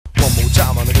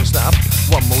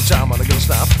more time, I'm gonna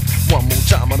stop. One more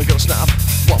time, I'm gonna stop.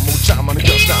 One more time, I'm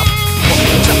gonna stop. One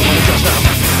more time, I'm gonna stop.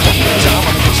 One more time,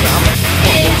 I'm gonna stop.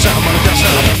 One more time, I'm gonna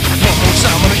stop. One more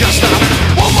time, I'm gonna stop.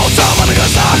 One more time, I'm gonna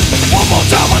stop. One more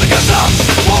time, I'm gonna stop.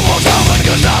 One more time, I'm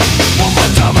gonna stop. One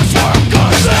more time, I swear I'm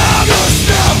gonna stop. Gonna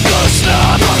stop. Gonna stop.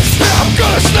 Gonna stop.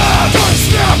 Gonna stop. Gonna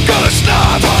stop. Gonna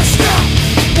stop. Gonna stop.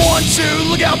 1, 2,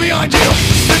 look out behind you.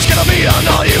 It's gonna be on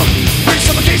all you. Reach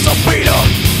some case of Peter.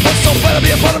 What's so bad to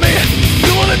be a part of me?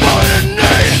 You only part of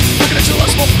me. Looking at your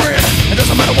lust for friend. It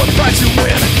doesn't matter what price you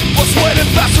win. What's waiting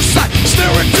fast aside?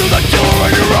 Staring to the killer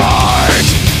in your eyes.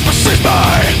 Perceive me.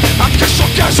 I kiss your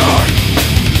cancer.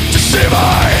 Deceive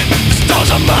me. This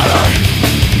doesn't matter.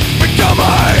 Become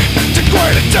me.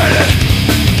 Degraded, dated.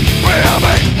 Behind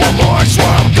me. One more, I swear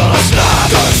I'm gonna stop.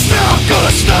 Gonna stop.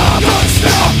 Gonna stop. Gonna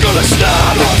stop. I'm gonna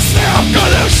stop. Gonna stop. I'm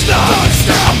gonna stop. Gonna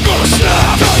stop. I'm gonna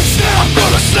stop. Gonna stop. I'm gonna stop.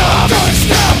 Gonna stop.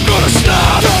 I'm gonna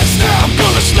stop. Gonna stop. I'm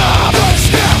gonna stop. Gonna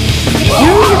stop.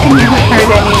 You can never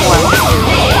hurt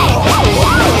anyone.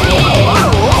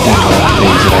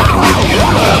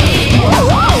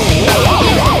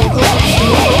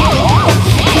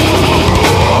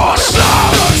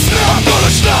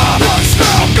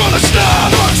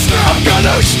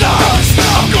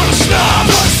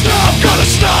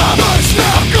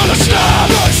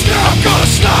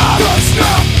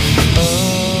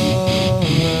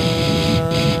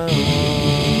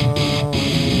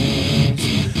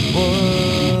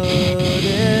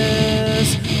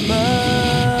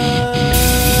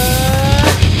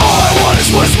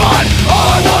 What is mine? All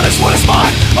I want is what is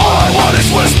mine. All I want is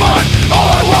what is mine.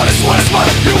 All I want is what is mine.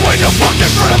 You ain't no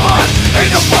fucking friend of mine.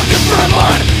 Ain't no fucking friend of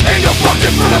mine. Ain't no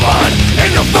fucking friend of mine.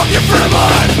 Ain't no fucking friend of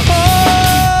mine.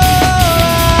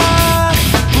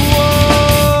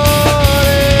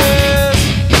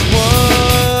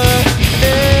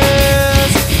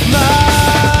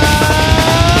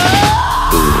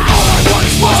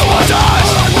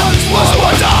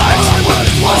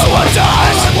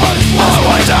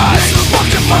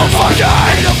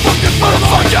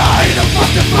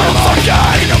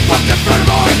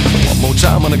 One more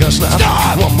time, I'm gonna snap.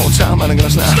 One more time, I'm gonna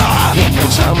snap. One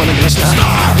more time, I'm gonna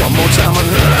snap. One more time, I'm